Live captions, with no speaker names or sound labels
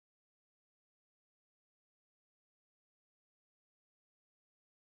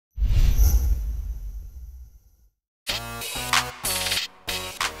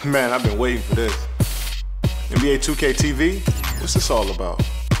Man, I've been waiting for this. NBA 2K TV? What's this all about?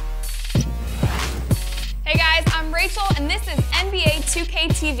 Hey guys, I'm Rachel and this is NBA 2K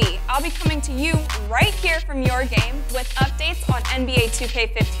TV. I'll be coming to you right here from your game with updates on NBA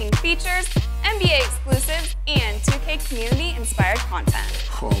 2K15 features, NBA exclusives, and 2K community-inspired content.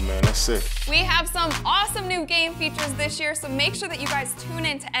 Oh man, that's sick. We have some awesome new game features this year, so make sure that you guys tune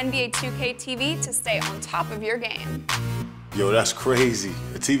in to NBA 2K TV to stay on top of your game. Yo, that's crazy.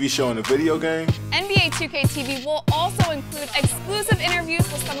 A TV show and a video game? NBA 2K TV will also include exclusive interviews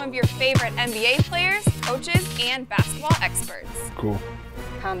with some of your favorite NBA players, coaches, and basketball experts. Cool.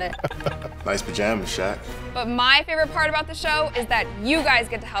 Found it. Nice pajamas, Shaq. But my favorite part about the show is that you guys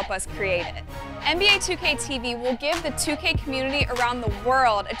get to help us create it. NBA 2K TV will give the 2K community around the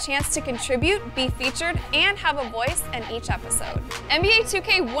world a chance to contribute, be featured, and have a voice in each episode. NBA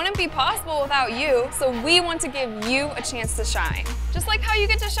 2K wouldn't be possible without you, so we want to give you a chance to shine. Just like how you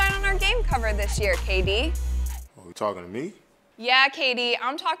get to shine on our game cover this year, KD. Are we talking to me? Yeah, KD,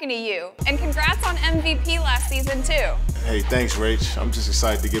 I'm talking to you. And congrats on MVP last season, too. Hey, thanks, Rach. I'm just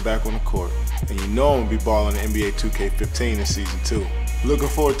excited to get back on the court. And you know I'm gonna be balling in NBA 2K15 in season 2. Looking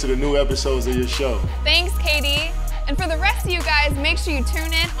forward to the new episodes of your show. Thanks, KD. And for the rest of you guys, make sure you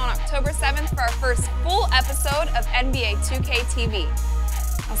tune in on October 7th for our first full episode of NBA 2K TV.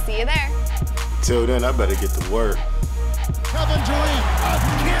 I'll see you there. Till then, I better get to work. Kevin Durant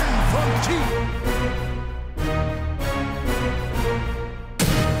again from T.